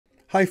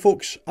Hi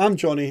folks, I'm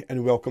Johnny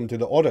and welcome to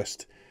The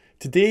Oddest.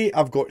 Today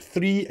I've got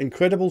 3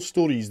 incredible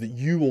stories that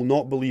you will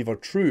not believe are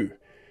true.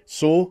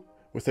 So,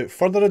 without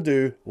further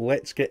ado,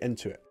 let's get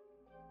into it.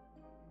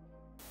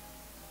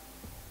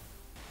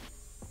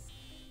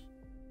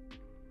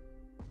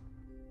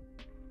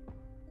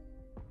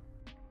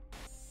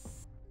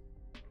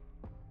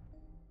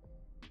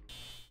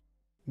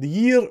 The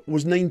year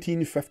was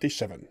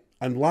 1957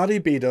 and Larry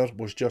Bader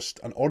was just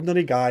an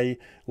ordinary guy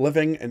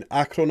living in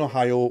Akron,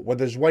 Ohio with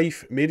his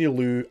wife Mary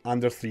Lou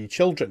and their 3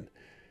 children.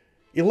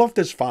 He loved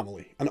his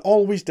family and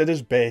always did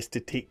his best to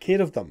take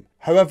care of them.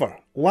 However,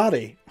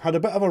 Larry had a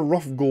bit of a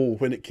rough go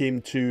when it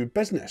came to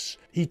business.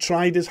 He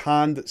tried his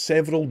hand at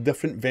several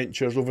different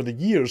ventures over the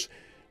years,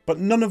 but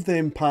none of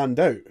them panned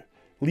out,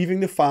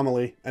 leaving the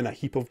family in a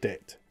heap of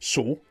debt.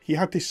 So he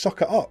had to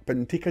suck it up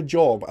and take a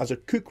job as a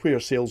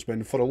cookware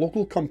salesman for a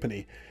local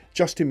company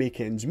just to make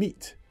ends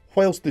meet.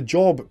 Whilst the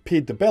job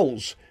paid the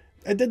bills,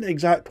 it didn't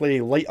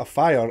exactly light a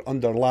fire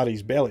under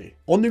Larry's belly.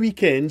 On the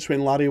weekends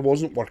when Larry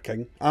wasn't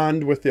working,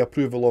 and with the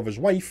approval of his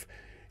wife,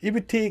 he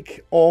would take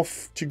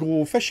off to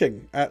go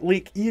fishing at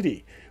Lake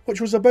Erie,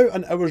 which was about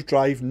an hour's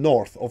drive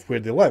north of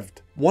where they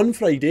lived. One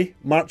Friday,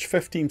 March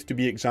 15th to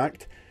be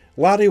exact,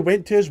 Larry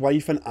went to his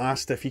wife and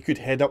asked if he could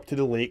head up to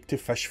the lake to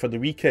fish for the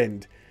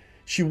weekend.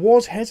 She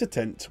was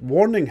hesitant,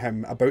 warning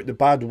him about the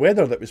bad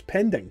weather that was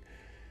pending,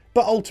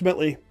 but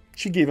ultimately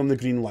she gave him the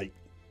green light.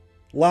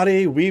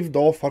 Larry waved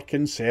off her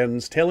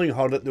concerns, telling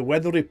her that the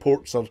weather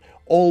reports are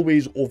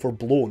always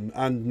overblown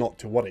and not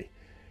to worry.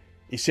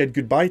 He said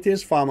goodbye to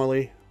his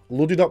family,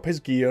 loaded up his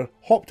gear,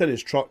 hopped in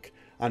his truck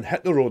and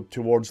hit the road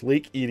towards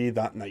Lake Erie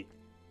that night.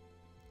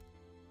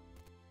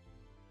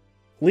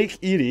 Lake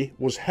Erie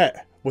was hit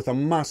with a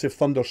massive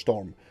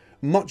thunderstorm,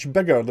 much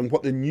bigger than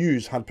what the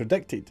news had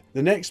predicted.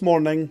 The next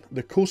morning,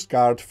 the Coast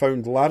Guard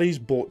found Larry's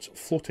boat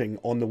floating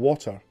on the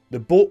water. The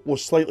boat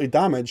was slightly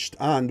damaged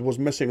and was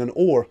missing an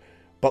oar,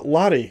 but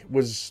Larry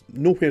was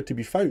nowhere to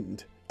be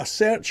found. A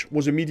search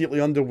was immediately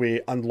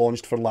underway and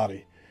launched for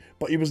Larry,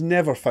 but he was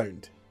never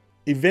found.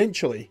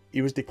 Eventually,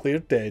 he was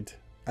declared dead,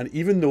 and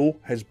even though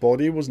his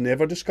body was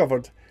never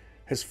discovered,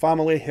 his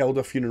family held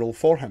a funeral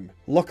for him.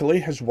 Luckily,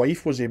 his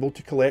wife was able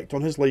to collect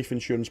on his life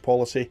insurance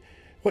policy,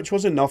 which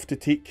was enough to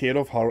take care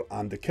of her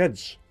and the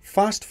kids.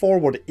 Fast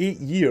forward 8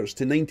 years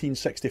to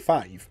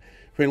 1965,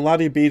 when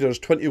Larry Bader's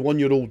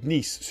 21-year-old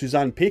niece,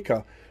 Suzanne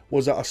Baker,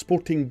 was at a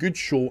sporting goods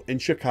show in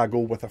Chicago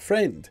with a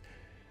friend.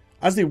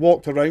 As they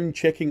walked around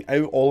checking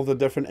out all of the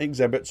different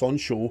exhibits on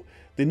show,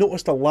 they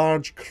noticed a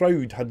large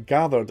crowd had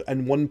gathered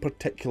in one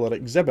particular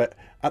exhibit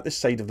at the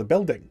side of the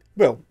building.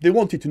 Well, they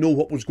wanted to know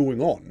what was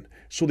going on,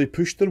 so they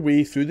pushed their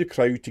way through the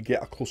crowd to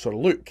get a closer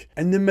look.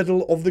 In the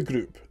middle of the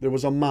group, there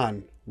was a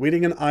man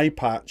wearing an eye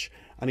patch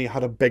and he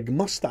had a big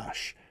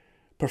moustache,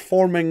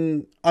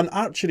 performing an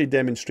archery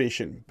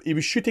demonstration. He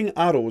was shooting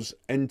arrows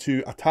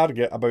into a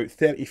target about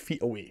 30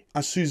 feet away.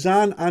 As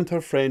Suzanne and her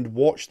friend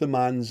watched the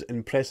man's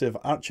impressive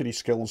archery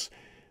skills,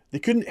 they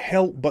couldn't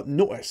help but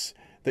notice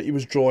that he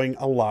was drawing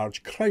a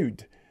large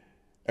crowd.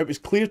 It was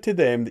clear to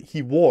them that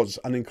he was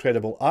an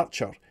incredible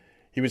archer.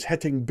 He was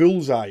hitting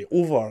bullseye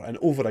over and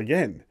over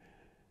again.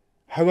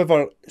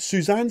 However,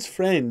 Suzanne's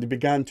friend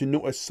began to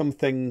notice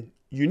something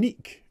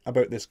unique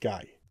about this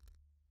guy.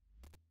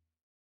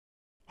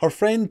 Her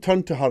friend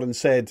turned to her and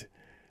said,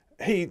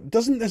 "Hey,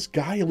 doesn't this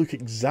guy look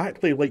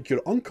exactly like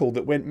your uncle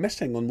that went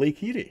missing on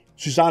Lake Erie?"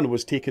 Suzanne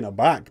was taken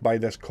aback by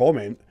this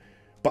comment,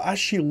 but as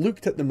she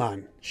looked at the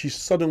man, she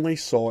suddenly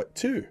saw it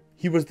too.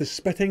 He was the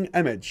spitting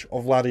image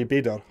of Larry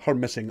Bader, her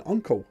missing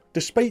uncle.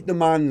 Despite the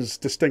man's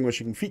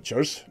distinguishing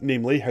features,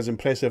 namely his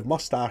impressive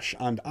moustache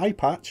and eye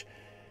patch,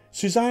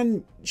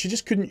 Suzanne, she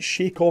just couldn't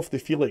shake off the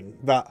feeling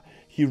that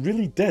he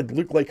really did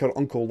look like her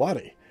Uncle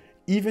Larry,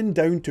 even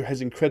down to his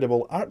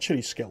incredible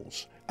archery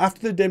skills.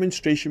 After the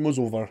demonstration was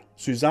over,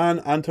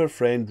 Suzanne and her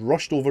friend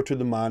rushed over to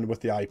the man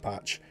with the eye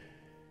patch.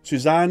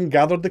 Suzanne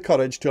gathered the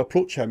courage to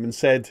approach him and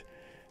said,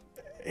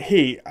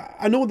 "Hey,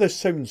 I know this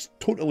sounds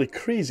totally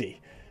crazy,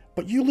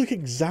 but you look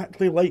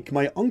exactly like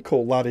my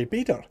uncle Larry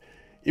Bader.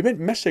 He went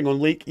missing on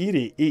Lake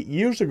Erie 8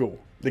 years ago."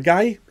 The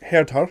guy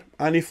heard her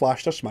and he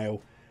flashed a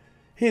smile.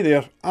 "Hey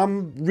there,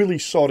 I'm really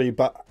sorry,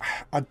 but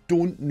I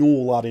don't know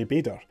Larry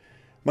Bader.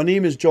 My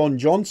name is John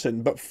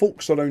Johnson, but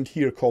folks around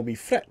here call me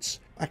Fritz.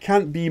 I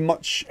can't be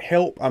much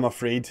help, I'm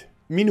afraid."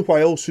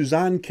 Meanwhile,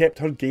 Suzanne kept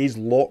her gaze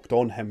locked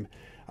on him,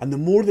 and the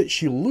more that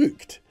she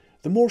looked,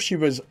 the more she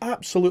was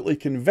absolutely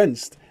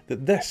convinced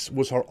that this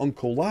was her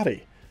Uncle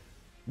Larry.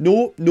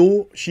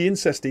 No, she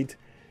insisted.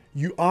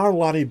 "You are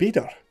Larry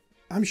Bader.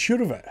 I'm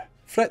sure of it."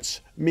 Fritz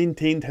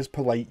maintained his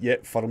polite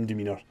yet firm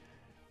demeanour.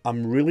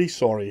 "I'm really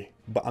sorry,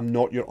 but I'm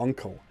not your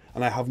uncle,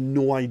 and I have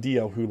no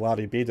idea who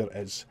Larry Bader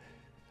is.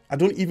 I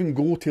don't even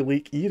go to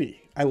Lake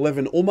Erie. I live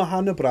in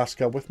Omaha,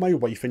 Nebraska with my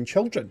wife and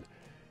children.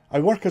 I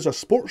work as a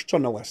sports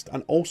journalist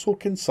and also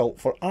consult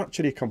for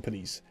archery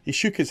companies." He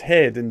shook his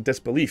head in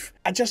disbelief.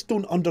 "I just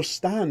don't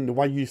understand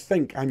why you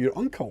think I'm your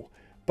uncle,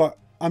 but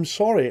I'm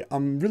sorry,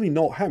 I'm really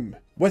not him."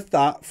 With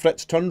that,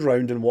 Fritz turned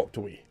round and walked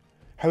away.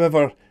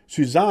 However,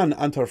 Suzanne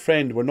and her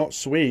friend were not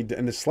swayed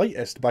in the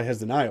slightest by his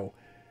denial.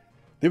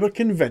 They were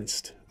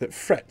convinced that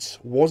Fritz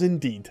was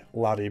indeed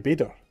Larry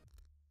Bader.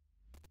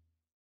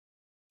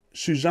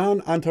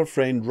 Suzanne and her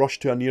friend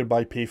rushed to a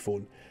nearby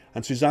payphone,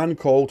 and Suzanne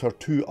called her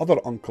two other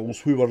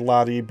uncles who were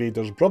Larry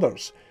Bader's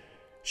brothers.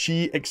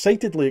 She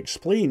excitedly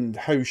explained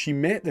how she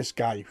met this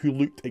guy who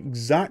looked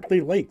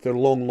exactly like their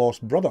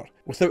long-lost brother.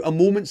 Without a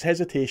moment's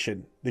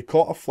hesitation, they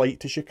caught a flight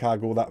to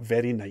Chicago that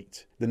very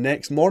night. The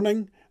next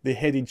morning, they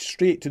headed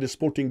straight to the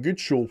sporting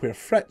goods show where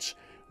Fritz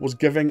was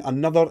giving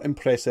another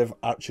impressive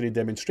archery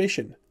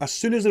demonstration. As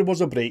soon as there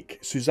was a break,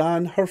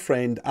 Suzanne, her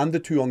friend and the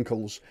two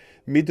uncles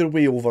made their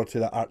way over to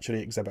the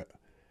archery exhibit.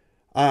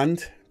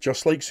 And,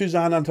 just like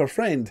Suzanne and her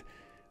friend,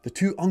 the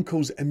two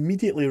uncles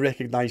immediately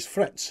recognised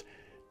Fritz,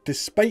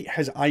 despite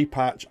his eye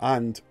patch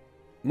and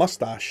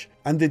moustache,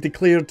 and they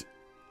declared,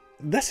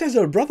 "This is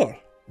our brother."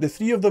 The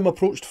three of them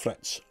approached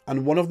Fritz,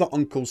 and one of the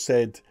uncles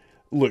said,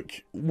 "Look,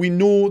 we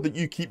know that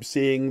you keep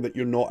saying that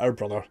you're not our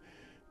brother,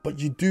 but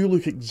you do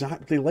look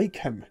exactly like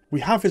him.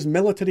 We have his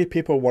military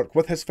paperwork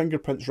with his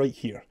fingerprints right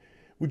here.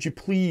 Would you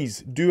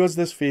please do us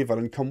this favour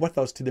and come with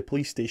us to the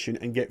police station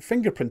and get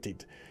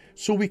fingerprinted,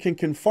 so we can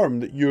confirm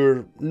that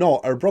you're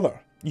not our brother?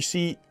 You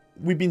see,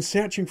 we've been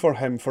searching for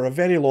him for a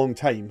very long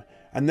time,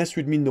 and this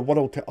would mean the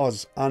world to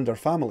us and our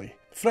family."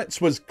 Fritz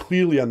was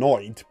clearly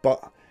annoyed,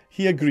 but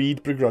he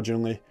agreed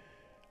begrudgingly.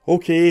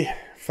 "Okay,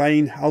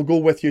 fine, I'll go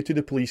with you to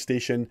the police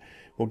station.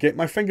 We'll get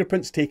my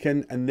fingerprints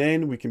taken and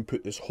then we can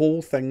put this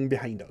whole thing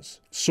behind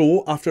us."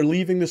 So, after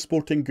leaving the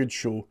sporting goods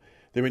show,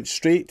 they went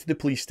straight to the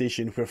police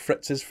station where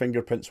Fritz's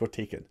fingerprints were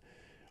taken.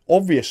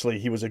 Obviously,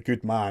 he was a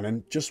good man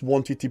and just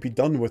wanted to be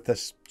done with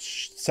this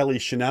silly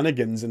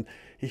shenanigans, and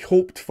he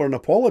hoped for an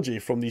apology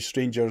from these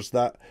strangers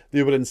that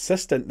they were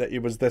insistent that he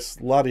was this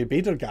Larry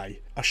Bader guy.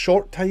 A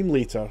short time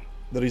later,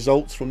 the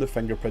results from the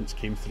fingerprints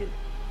came through.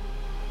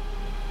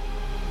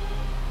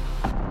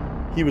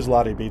 He was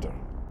Larry Bader.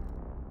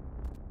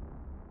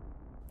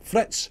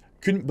 Fritz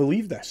couldn't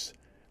believe this.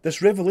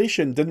 This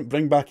revelation didn't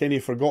bring back any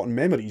forgotten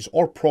memories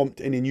or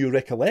prompt any new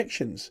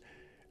recollections.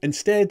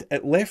 Instead,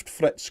 it left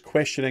Fritz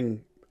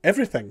questioning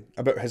everything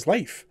about his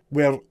life.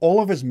 Were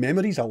all of his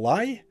memories a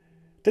lie?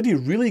 Did he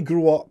really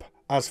grow up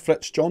as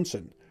Fritz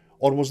Johnson,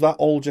 or was that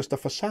all just a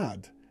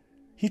facade?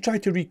 He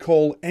tried to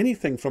recall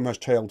anything from his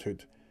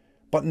childhood,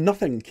 but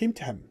nothing came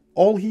to him.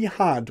 All he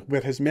had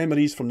were his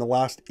memories from the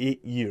last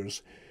 8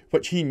 years,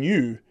 which he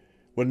knew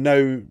were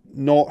now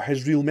not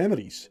his real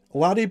memories.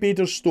 Larry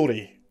Bader's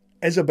story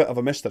is a bit of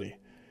a mystery,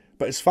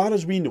 but as far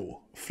as we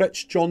know,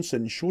 Fritz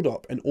Johnson showed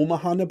up in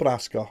Omaha,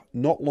 Nebraska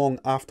not long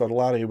after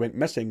Larry went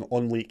missing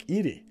on Lake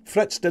Erie.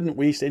 Fritz didn't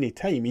waste any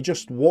time, he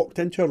just walked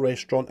into a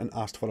restaurant and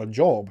asked for a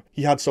job.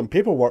 He had some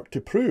paperwork to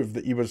prove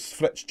that he was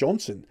Fritz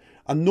Johnson,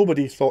 and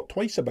nobody thought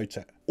twice about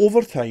it.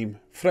 Over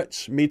time,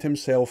 Fritz made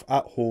himself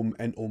at home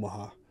in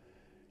Omaha.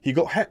 He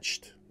got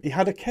hitched, he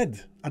had a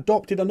kid,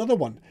 adopted another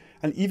one,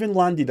 and even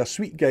landed a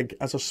sweet gig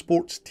as a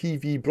sports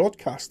TV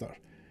broadcaster.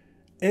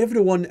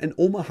 Everyone in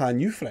Omaha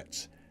knew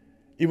Fritz.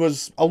 He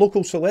was a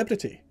local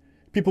celebrity.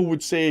 People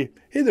would say,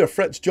 "Hey there,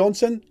 Fritz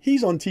Johnson,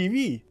 he's on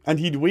TV." And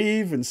he'd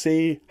wave and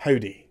say,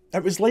 "Howdy."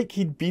 It was like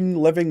he'd been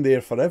living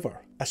there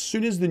forever. As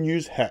soon as the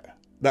news hit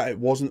that it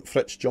wasn't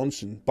Fritz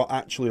Johnson, but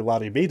actually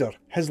Larry Bader,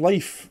 his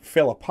life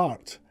fell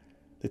apart.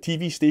 The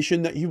TV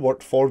station that he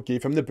worked for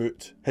gave him the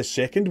boot. His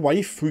second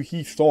wife, who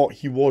he thought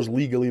he was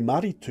legally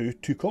married to,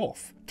 took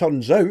off.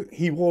 Turns out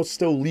he was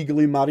still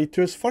legally married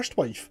to his first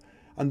wife,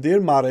 and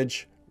their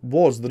marriage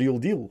was the real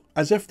deal.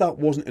 As if that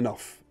wasn't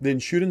enough, the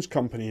insurance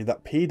company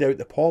that paid out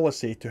the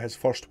policy to his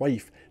first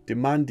wife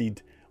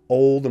demanded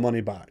all the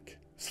money back.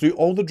 Through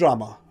all the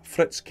drama,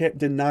 Fritz kept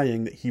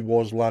denying that he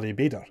was Larry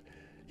Bader.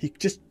 He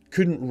just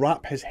couldn't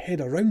wrap his head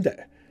around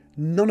it.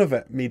 None of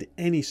it made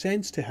any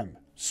sense to him.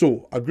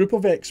 So, a group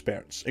of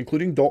experts,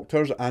 including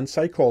doctors and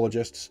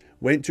psychologists,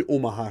 went to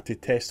Omaha to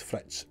test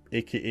Fritz,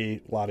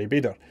 aka Larry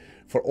Bader,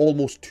 for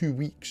almost 2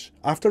 weeks.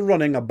 After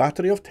running a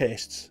battery of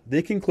tests,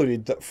 they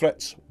concluded that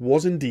Fritz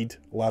was indeed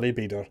Larry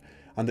Bader,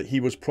 and that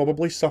he was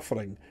probably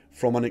suffering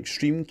from an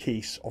extreme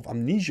case of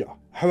amnesia.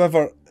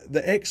 However,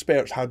 the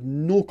experts had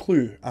no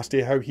clue as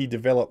to how he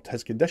developed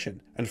his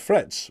condition, and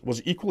Fritz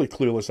was equally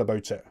clueless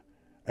about it.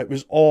 It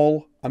was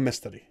all a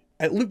mystery.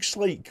 It looks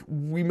like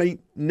we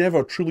might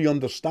never truly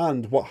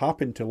understand what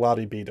happened to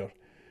Larry Bader.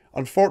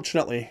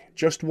 Unfortunately,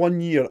 just 1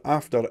 year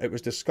after it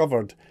was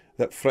discovered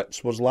that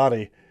Fritz was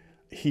Larry,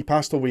 he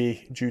passed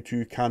away due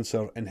to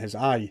cancer in his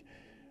eye.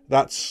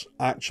 That's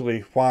actually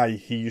why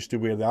he used to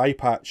wear the eye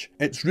patch.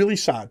 It's really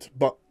sad,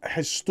 but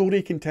his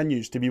story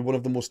continues to be one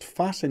of the most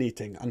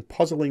fascinating and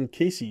puzzling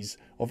cases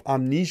of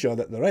amnesia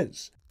that there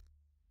is.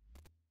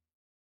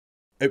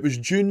 It was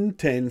June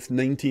 10th,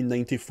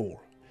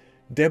 1994.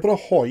 Deborah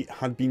Hoyt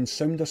had been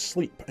sound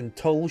asleep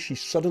until she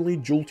suddenly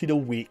jolted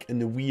awake in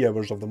the wee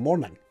hours of the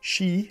morning.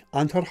 She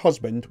and her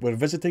husband were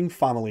visiting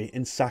family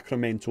in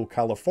Sacramento,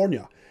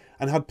 California,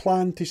 and had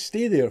planned to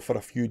stay there for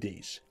a few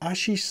days. As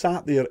she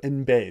sat there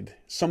in bed,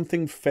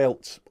 something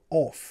felt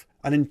off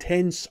An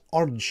intense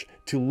urge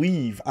to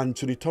leave and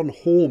to return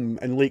home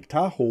in Lake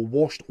Tahoe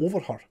washed over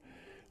her,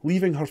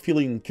 leaving her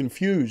feeling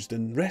confused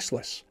and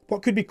restless.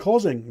 What could be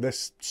causing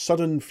this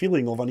sudden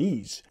feeling of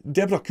unease?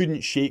 Deborah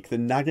couldn't shake the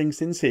nagging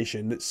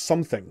sensation that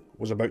something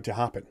was about to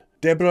happen.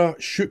 Deborah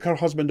shook her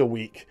husband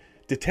awake,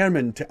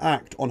 determined to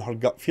act on her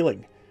gut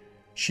feeling.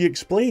 She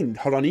explained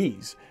her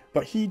unease,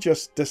 but he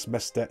just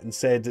dismissed it and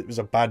said it was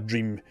a bad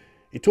dream.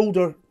 He told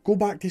her go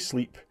back to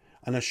sleep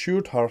and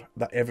assured her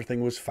that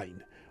everything was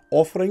fine,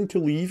 offering to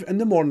leave in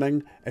the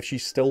morning if she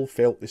still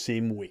felt the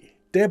same way.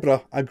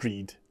 Deborah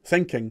agreed,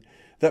 thinking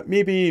that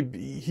maybe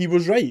he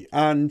was right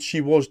and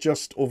she was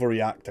just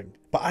overreacting.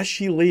 But as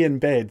she lay in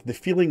bed, the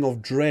feeling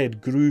of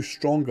dread grew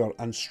stronger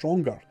and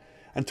stronger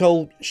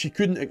until she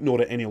couldn't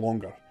ignore it any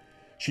longer.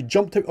 She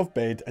jumped out of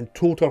bed and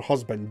told her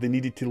husband they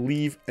needed to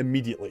leave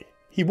immediately.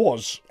 He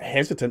was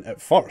hesitant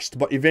at first,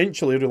 but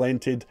eventually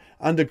relented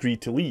and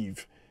agreed to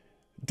leave.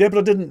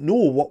 Deborah didn't know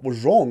what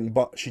was wrong,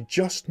 but she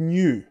just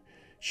knew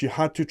she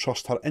had to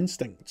trust her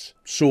instincts.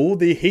 So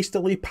they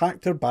hastily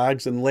packed their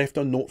bags and left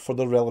a note for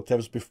their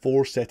relatives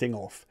before setting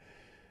off.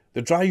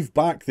 The drive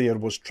back there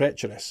was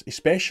treacherous,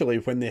 especially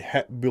when they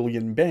hit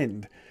Bullion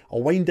Bend, a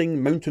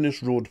winding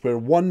mountainous road where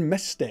one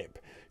misstep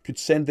could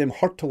send them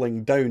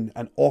hurtling down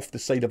and off the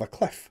side of a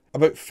cliff.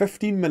 About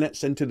 15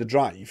 minutes into the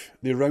drive,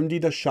 they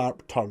rounded a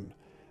sharp turn,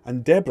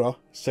 and Deborah,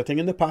 sitting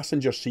in the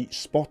passenger seat,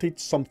 spotted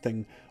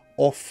something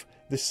off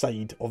the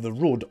side of the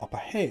road up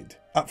ahead.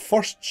 At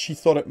first she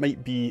thought it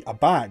might be a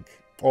bag,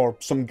 or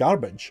some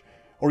garbage,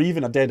 or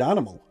even a dead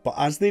animal, but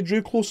as they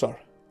drew closer,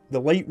 the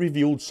light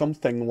revealed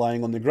something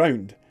lying on the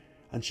ground,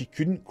 and she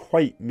couldn't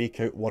quite make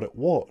out what it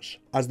was.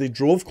 As they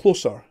drove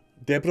closer,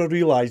 Deborah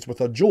realised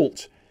with a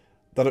jolt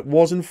that it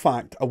was in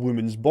fact a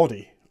woman's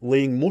body,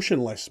 laying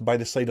motionless by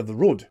the side of the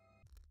road.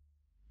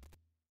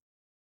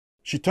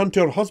 She turned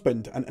to her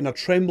husband and in a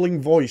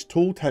trembling voice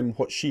told him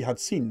what she had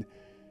seen.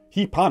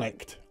 He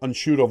panicked,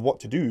 unsure of what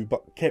to do,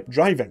 but kept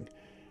driving,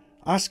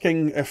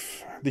 asking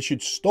if they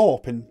should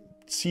stop and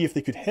see if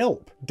they could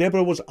help.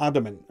 Deborah was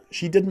adamant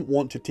she didn't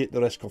want to take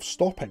the risk of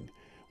stopping.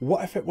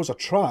 What if it was a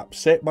trap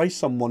set by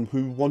someone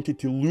who wanted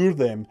to lure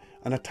them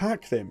and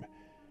attack them?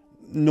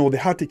 No, they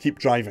had to keep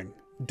driving.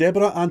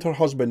 Deborah and her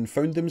husband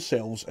found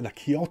themselves in a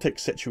chaotic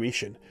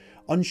situation,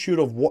 unsure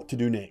of what to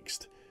do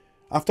next.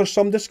 After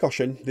some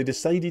discussion, they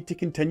decided to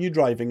continue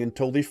driving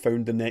until they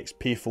found the next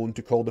payphone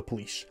to call the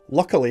police.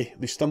 Luckily,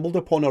 they stumbled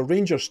upon a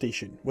ranger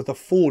station with a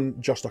phone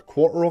just a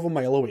quarter of a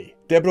mile away.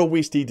 Deborah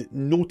wasted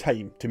no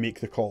time to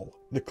make the call.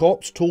 The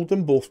cops told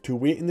them both to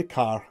wait in the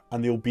car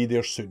and they'll be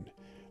there soon.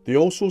 They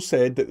also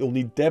said that they'll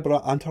need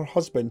Deborah and her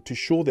husband to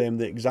show them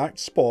the exact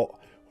spot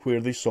where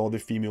they saw the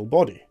female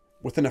body.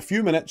 Within a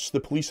few minutes, the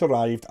police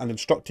arrived and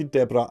instructed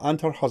Deborah and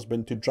her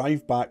husband to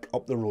drive back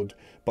up the road,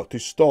 but to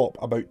stop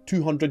about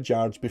 200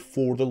 yards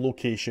before the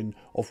location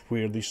of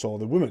where they saw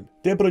the woman.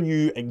 Deborah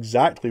knew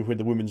exactly where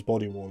the woman's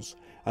body was,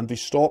 and they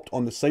stopped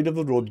on the side of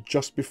the road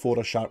just before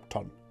a sharp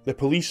turn. The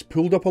police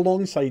pulled up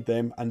alongside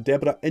them and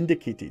Deborah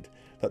indicated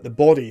that the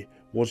body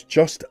was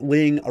just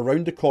laying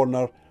around the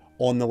corner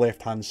on the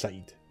left-hand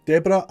side.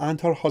 Deborah and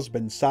her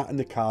husband sat in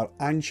the car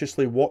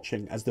anxiously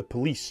watching as the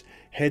police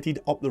headed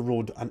up the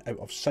road and out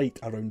of sight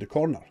around the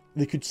corner.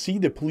 They could see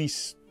the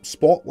police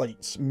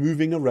spotlights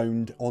moving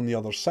around on the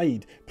other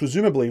side,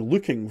 presumably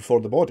looking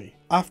for the body.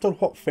 After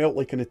what felt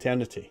like an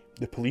eternity,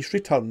 the police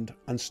returned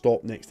and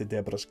stopped next to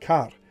Deborah's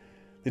car.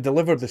 They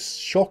delivered the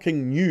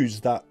shocking news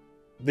that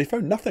they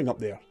found nothing up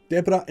there.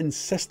 Deborah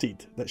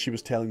insisted that she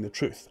was telling the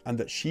truth and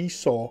that she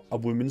saw a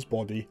woman's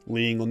body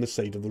laying on the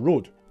side of the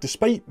road.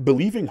 Despite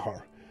believing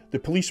her, the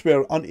police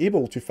were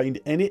unable to find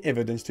any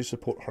evidence to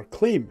support her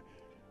claim.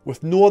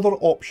 With no other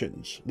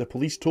options, the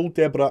police told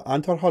Deborah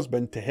and her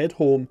husband to head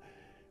home,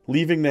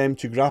 leaving them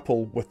to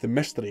grapple with the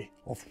mystery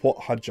of what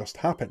had just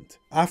happened.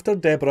 After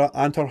Deborah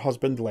and her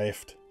husband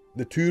left,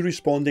 the two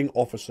responding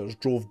officers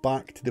drove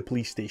back to the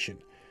police station.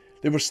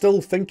 They were still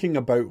thinking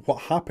about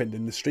what happened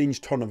in the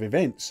strange turn of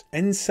events.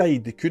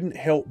 Inside, they couldn't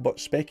help but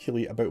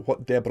speculate about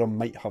what Deborah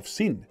might have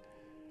seen.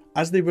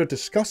 As they were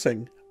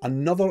discussing,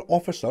 another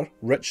officer,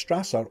 Rich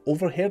Strasser,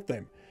 overheard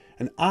them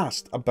and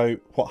asked about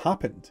what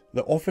happened.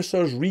 The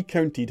officers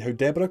recounted how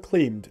Deborah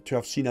claimed to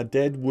have seen a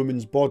dead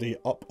woman's body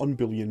up on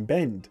Bullion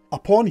Bend.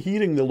 Upon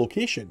hearing the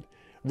location,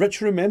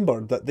 Rich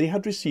remembered that they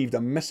had received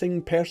a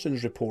missing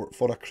persons report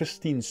for a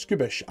Christine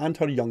Skubish and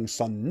her young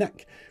son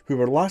Nick, who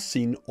were last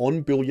seen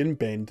on Bullion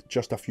Bend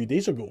just a few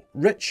days ago.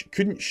 Rich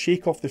couldn't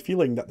shake off the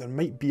feeling that there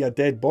might be a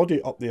dead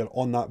body up there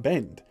on that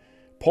bend,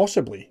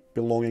 possibly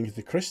belonging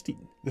to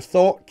Christine. The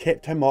thought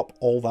kept him up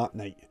all that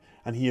night,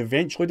 and he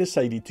eventually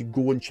decided to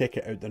go and check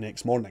it out the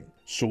next morning.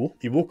 So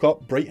he woke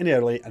up bright and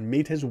early and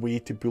made his way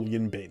to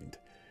Bullion Bend,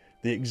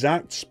 the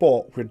exact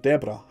spot where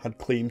Deborah had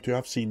claimed to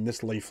have seen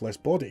this lifeless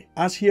body.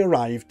 As he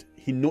arrived,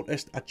 he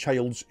noticed a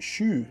child's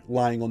shoe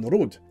lying on the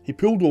road. He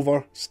pulled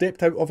over,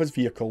 stepped out of his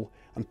vehicle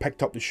and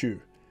picked up the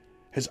shoe.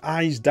 His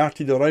eyes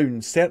darted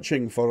around,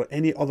 searching for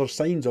any other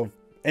signs of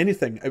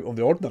anything out of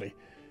the ordinary,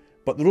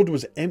 but the road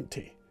was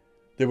empty.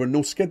 There were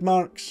no skid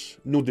marks,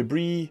 no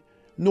debris,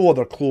 no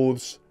other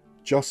clothes,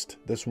 Just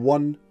this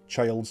one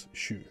child's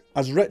shoe.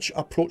 As Rich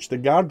approached the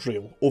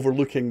guardrail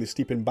overlooking the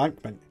steep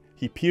embankment,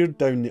 he peered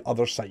down the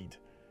other side.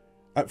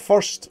 At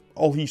first,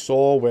 all he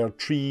saw were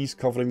trees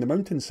covering the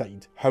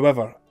mountainside.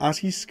 However, as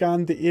he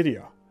scanned the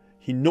area,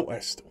 he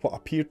noticed what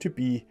appeared to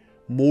be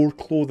more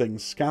clothing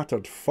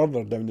scattered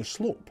further down the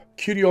slope.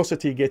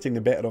 Curiosity getting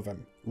the better of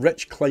him,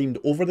 Rich climbed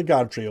over the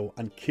guardrail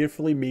and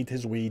carefully made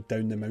his way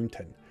down the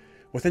mountain.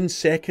 Within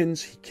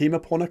seconds, he came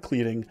upon a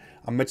clearing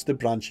amidst the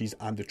branches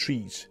and the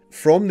trees.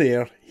 From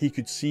there, he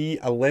could see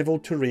a level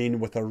terrain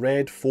with a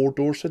red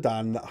 4-door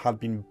sedan that had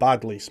been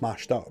badly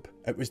smashed up.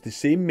 It was the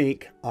same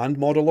make and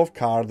model of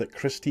car that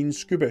Christine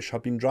Skubish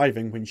had been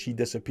driving when she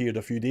disappeared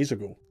a few days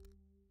ago.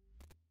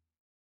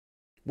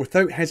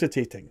 Without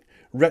hesitating,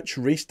 Rich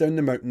raced down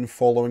the mountain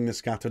following the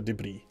scattered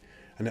debris,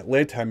 and it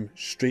led him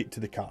straight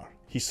to the car.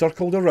 He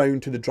circled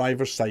around to the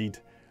driver's side,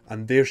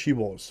 and there she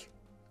was,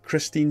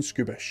 Christine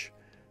Skubish,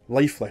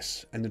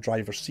 lifeless in the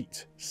driver's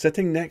seat.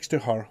 Sitting next to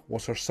her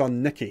was her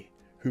son Nicky,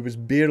 who was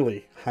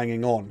barely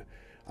hanging on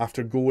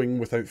after going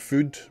without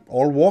food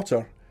or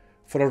water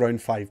for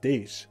around 5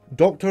 days.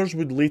 Doctors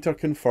would later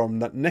confirm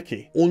that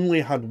Nicky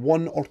only had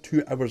 1 or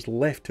 2 hours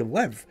left to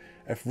live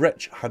if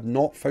Rich had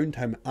not found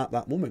him at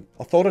that moment.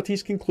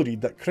 Authorities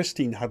concluded that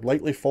Christine had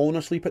likely fallen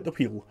asleep at the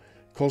wheel,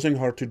 causing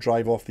her to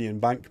drive off the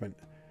embankment.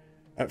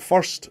 At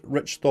first,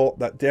 Rich thought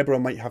that Deborah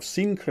might have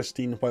seen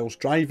Christine whilst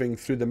driving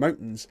through the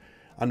mountains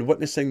and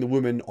witnessing the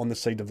woman on the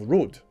side of the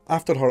road.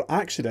 After her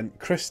accident,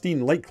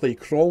 Christine likely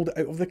crawled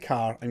out of the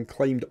car and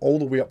climbed all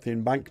the way up the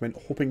embankment,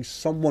 hoping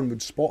someone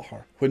would spot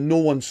her. When no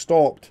one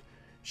stopped,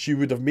 she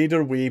would have made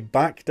her way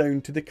back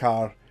down to the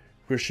car,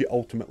 where she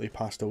ultimately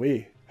passed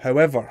away.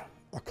 However,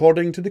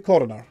 according to the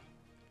coroner,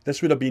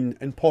 this would have been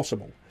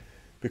impossible,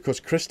 because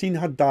Christine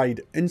had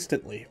died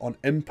instantly on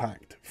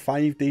impact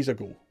 5 days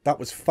ago. That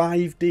was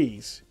 5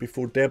 days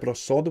before Deborah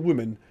saw the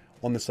woman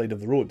on the side of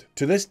the road.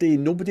 To this day,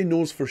 nobody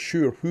knows for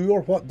sure who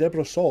or what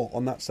Deborah saw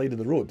on that side of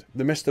the road.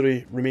 The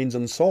mystery remains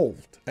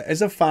unsolved. It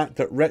is a fact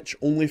that Rich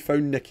only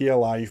found Nicky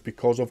alive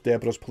because of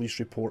Deborah's police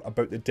report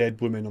about the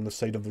dead woman on the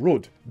side of the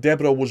road.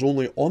 Deborah was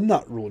only on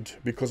that road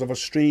because of a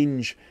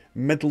strange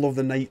middle of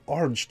the night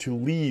urge to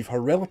leave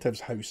her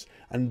relative's house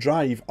and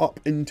drive up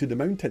into the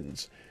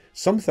mountains.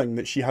 Something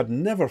that she had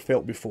never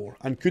felt before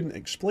and couldn't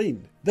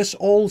explain. This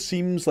all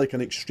seems like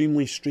an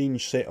extremely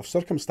strange set of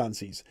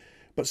circumstances,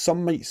 but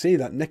some might say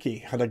that Nicky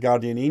had a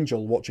guardian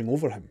angel watching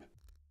over him.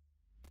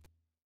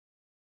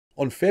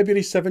 On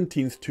February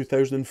 17th,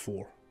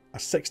 2004, a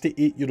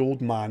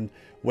 68-year-old man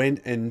went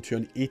into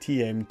an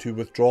ATM to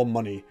withdraw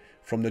money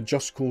from the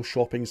Jusco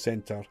shopping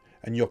centre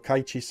in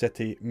Yokkaichi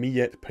City,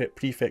 Mie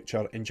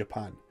Prefecture in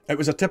Japan. It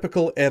was a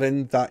typical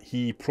errand that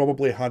he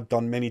probably had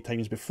done many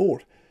times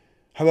before.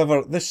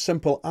 However, this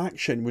simple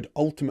action would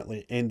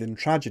ultimately end in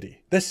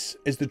tragedy. This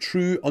is the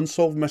true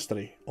unsolved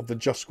mystery of the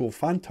Jusco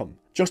Phantom.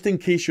 Just in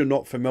case you're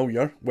not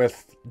familiar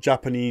with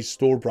Japanese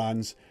store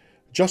brands,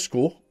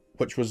 Jusco,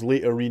 which was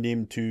later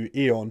renamed to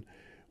Aeon,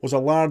 was a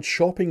large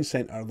shopping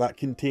centre that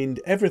contained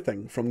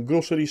everything from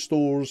grocery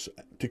stores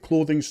to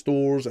clothing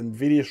stores and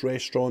various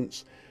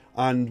restaurants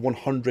and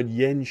 100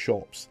 yen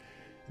shops.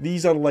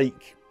 These are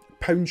like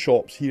pound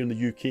shops here in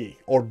the UK,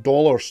 or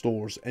dollar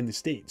stores in the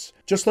States.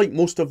 Just like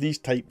most of these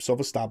types of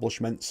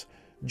establishments,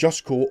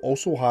 Jusco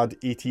also had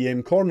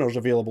ATM corners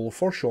available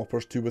for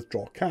shoppers to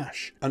withdraw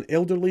cash. An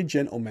elderly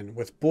gentleman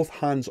with both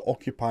hands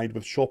occupied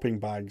with shopping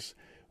bags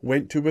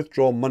went to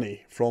withdraw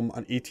money from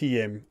an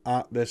ATM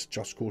at this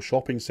Jusco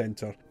shopping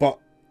centre, but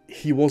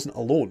he wasn't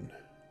alone.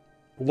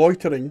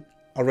 Loitering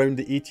around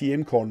the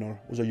ATM corner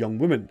was a young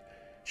woman.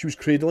 She was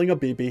cradling a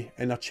baby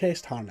in a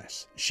chest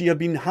harness. She had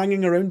been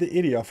hanging around the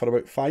area for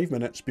about 5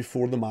 minutes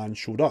before the man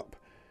showed up,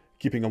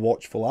 keeping a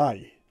watchful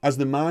eye. As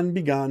the man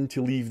began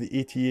to leave the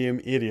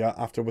ATM area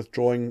after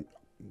withdrawing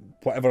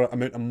whatever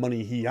amount of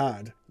money he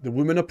had, the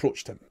woman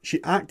approached him.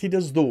 She acted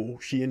as though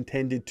she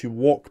intended to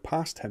walk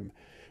past him,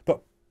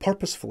 but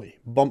purposefully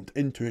bumped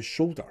into his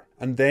shoulder.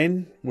 And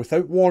then,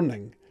 without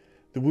warning,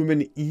 the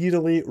woman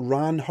eerily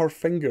ran her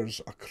fingers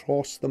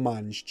across the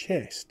man's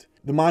chest.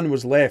 The man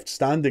was left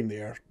standing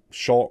there,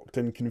 shocked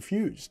and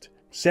confused.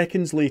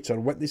 Seconds later,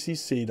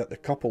 witnesses say that the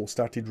couple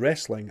started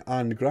wrestling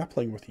and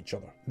grappling with each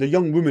other. The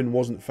young woman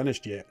wasn't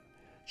finished yet.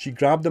 She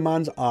grabbed the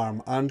man's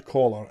arm and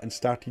collar and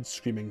started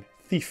screaming,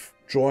 "Thief!"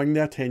 drawing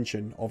the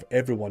attention of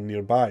everyone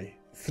nearby.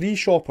 3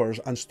 shoppers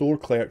and store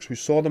clerks who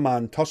saw the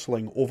man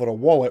tussling over a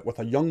wallet with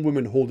a young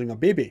woman holding a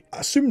baby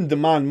assumed the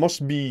man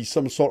must be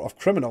some sort of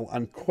criminal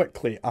and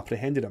quickly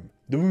apprehended him.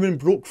 The woman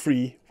broke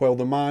free while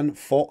the man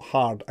fought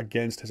hard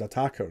against his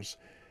attackers.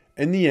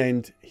 In the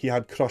end, he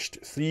had crushed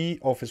 3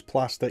 of his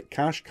plastic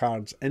cash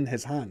cards in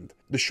his hand.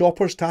 The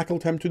shoppers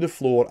tackled him to the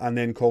floor and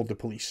then called the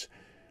police.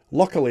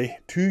 Luckily,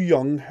 2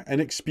 young,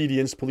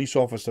 inexperienced police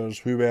officers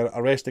who were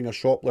arresting a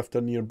shoplifter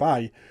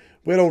nearby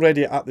were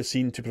already at the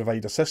scene to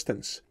provide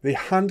assistance. They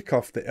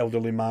handcuffed the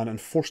elderly man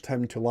and forced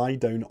him to lie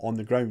down on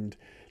the ground,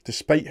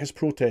 despite his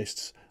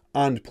protests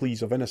and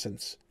pleas of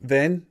innocence.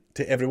 Then,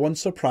 to everyone's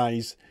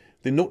surprise,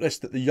 they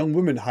noticed that the young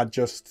woman had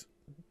just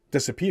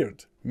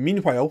disappeared.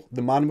 Meanwhile,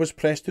 the man was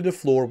pressed to the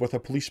floor with a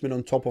policeman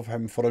on top of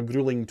him for a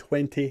grueling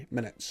 20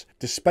 minutes.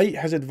 Despite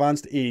his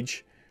advanced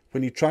age,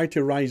 when he tried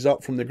to rise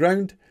up from the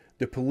ground,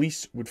 the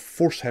police would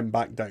force him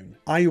back down.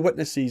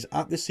 Eyewitnesses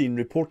at the scene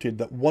reported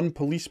that one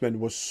policeman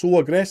was so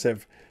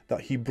aggressive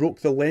that he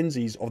broke the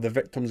lenses of the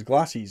victim's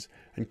glasses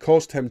and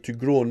caused him to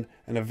groan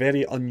in a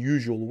very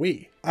unusual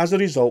way. As a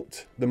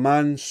result, the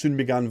man soon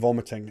began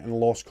vomiting and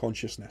lost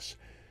consciousness.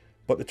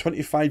 But the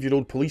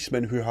 25-year-old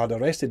policeman who had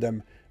arrested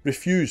him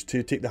refused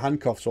to take the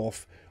handcuffs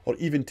off or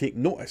even take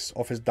notice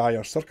of his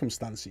dire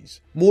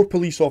circumstances. More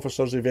police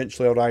officers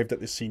eventually arrived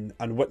at the scene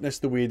and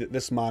witnessed the way that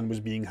this man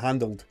was being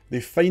handled. They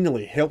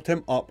finally helped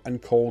him up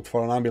and called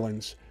for an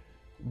ambulance.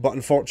 But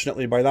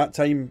unfortunately, by that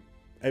time,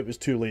 it was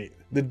too late.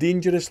 The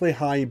dangerously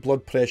high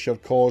blood pressure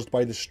caused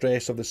by the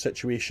stress of the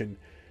situation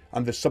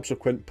and the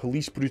subsequent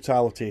police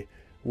brutality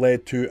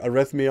led to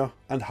arrhythmia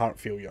and heart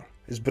failure.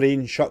 His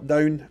brain shut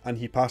down and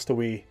he passed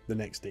away the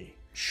next day.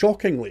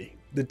 Shockingly,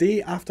 the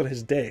day after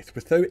his death,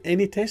 without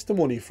any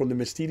testimony from the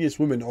mysterious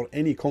woman or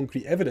any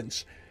concrete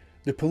evidence,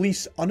 the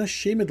police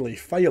unashamedly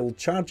filed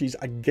charges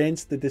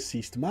against the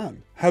deceased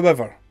man.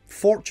 However,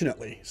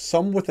 fortunately,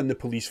 some within the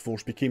police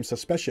force became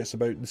suspicious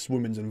about this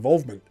woman's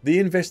involvement. They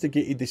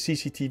investigated the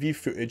CCTV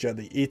footage at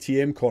the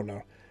ATM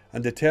corner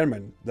and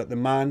determined that the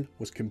man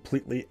was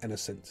completely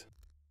innocent.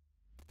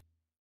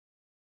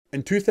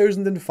 In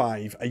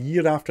 2005, a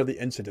year after the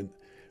incident,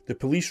 the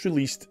police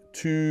released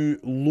 2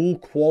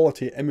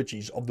 low-quality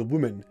images of the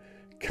woman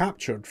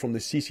captured from the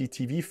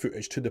CCTV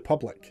footage to the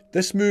public.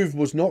 This move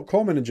was not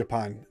common in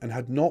Japan and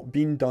had not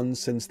been done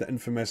since the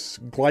infamous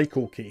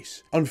Glyco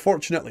case.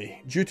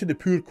 Unfortunately, due to the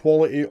poor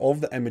quality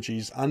of the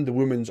images and the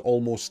woman's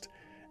almost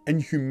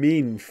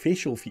inhumane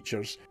facial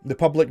features, the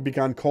public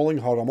began calling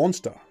her a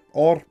monster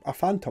or a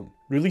phantom.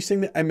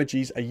 Releasing the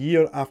images a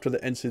year after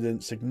the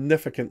incident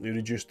significantly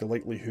reduced the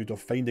likelihood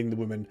of finding the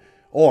woman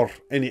or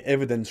any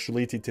evidence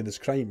related to this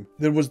crime.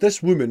 There was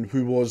this woman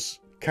who was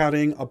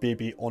carrying a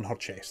baby on her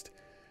chest,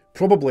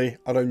 probably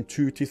around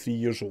 2 to 3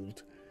 years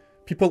old.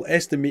 People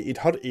estimated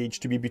her age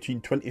to be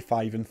between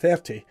 25 and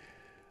 30,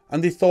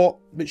 and they thought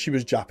that she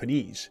was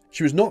Japanese.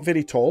 She was not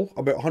very tall,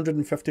 about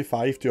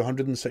 155 to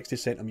 160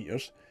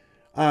 centimetres,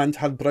 and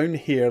had brown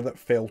hair that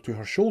fell to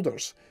her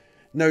shoulders.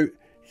 Now,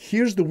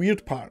 here's the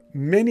weird part.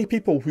 Many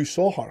people who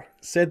saw her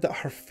said that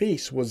her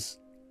face was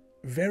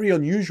very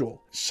unusual.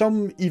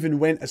 Some even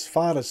went as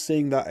far as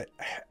saying that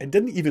it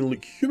didn't even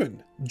look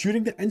human.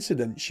 During the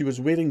incident, she was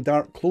wearing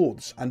dark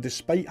clothes, and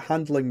despite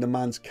handling the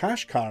man's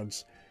cash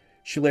cards,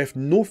 she left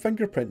no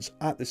fingerprints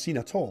at the scene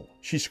at all.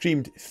 She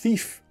screamed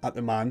 "thief" at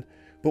the man,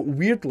 but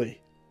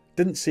weirdly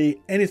didn't say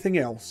anything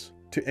else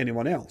to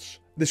anyone else.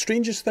 The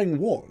strangest thing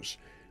was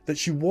that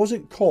she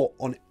wasn't caught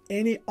on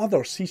any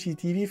other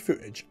CCTV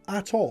footage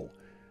at all,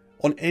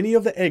 on any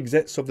of the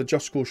exits of the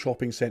Just Go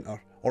shopping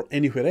centre or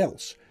anywhere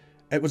else.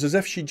 It was as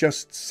if she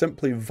just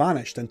simply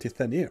vanished into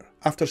thin air.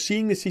 After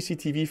seeing the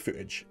CCTV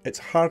footage, it's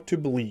hard to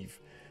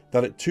believe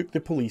that it took the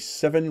police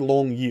 7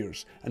 long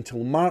years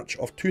until March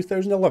of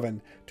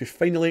 2011 to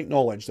finally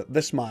acknowledge that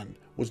this man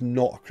was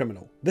not a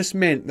criminal. This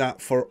meant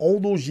that for all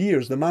those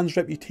years the man's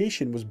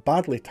reputation was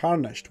badly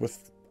tarnished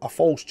with a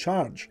false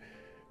charge,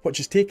 which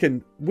is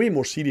taken way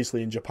more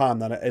seriously in Japan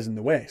than it is in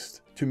the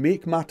West. To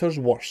make matters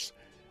worse,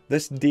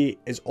 this date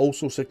is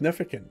also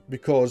significant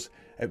because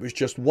it was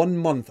just 1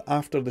 month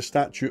after the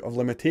statute of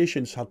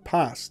limitations had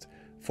passed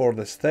for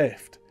this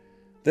theft.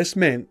 This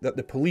meant that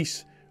the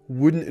police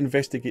wouldn't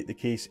investigate the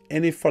case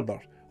any further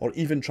or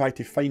even try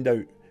to find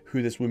out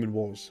who this woman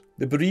was.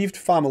 The bereaved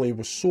family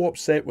was so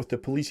upset with the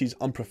police's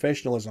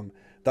unprofessionalism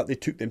that they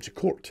took them to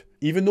court.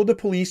 Even though the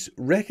police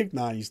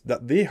recognised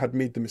that they had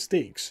made the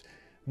mistakes,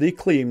 they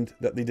claimed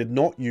that they did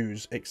not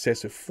use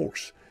excessive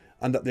force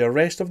and that the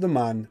arrest of the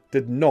man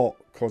did not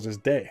cause his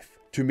death.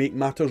 To make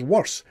matters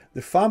worse,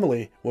 the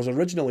family was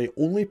originally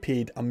only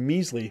paid a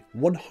measly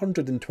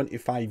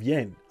 125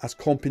 yen as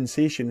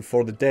compensation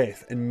for the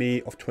death in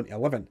May of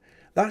 2011.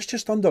 That's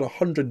just under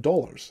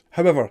 $100.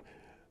 However,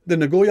 the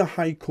Nagoya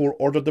High Court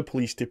ordered the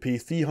police to pay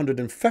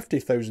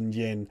 350,000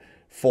 yen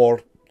for,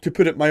 to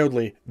put it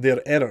mildly,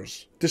 their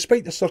errors.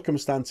 Despite the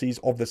circumstances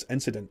of this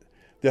incident,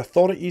 the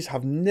authorities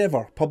have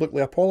never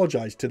publicly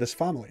apologised to this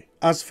family.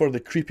 As for the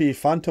creepy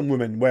phantom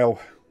woman, well,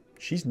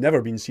 she's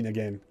never been seen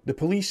again. The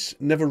police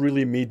never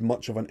really made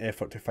much of an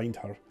effort to find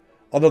her,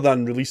 other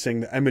than releasing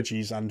the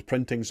images and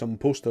printing some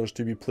posters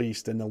to be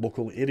placed in the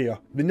local area.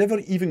 They never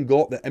even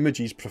got the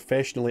images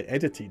professionally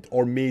edited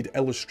or made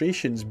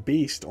illustrations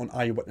based on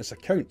eyewitness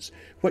accounts,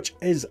 which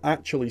is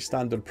actually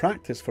standard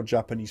practice for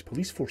Japanese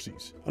police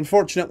forces.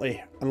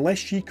 Unfortunately, unless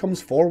she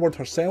comes forward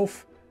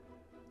herself,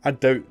 I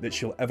doubt that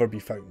she'll ever be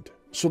found.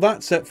 So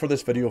that's it for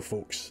this video,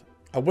 folks.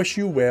 I wish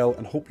you well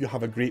and hope you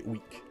have a great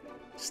week.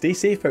 Stay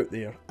safe out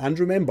there, and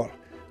remember,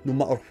 no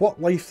matter what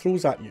life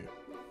throws at you,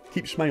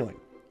 keep smiling.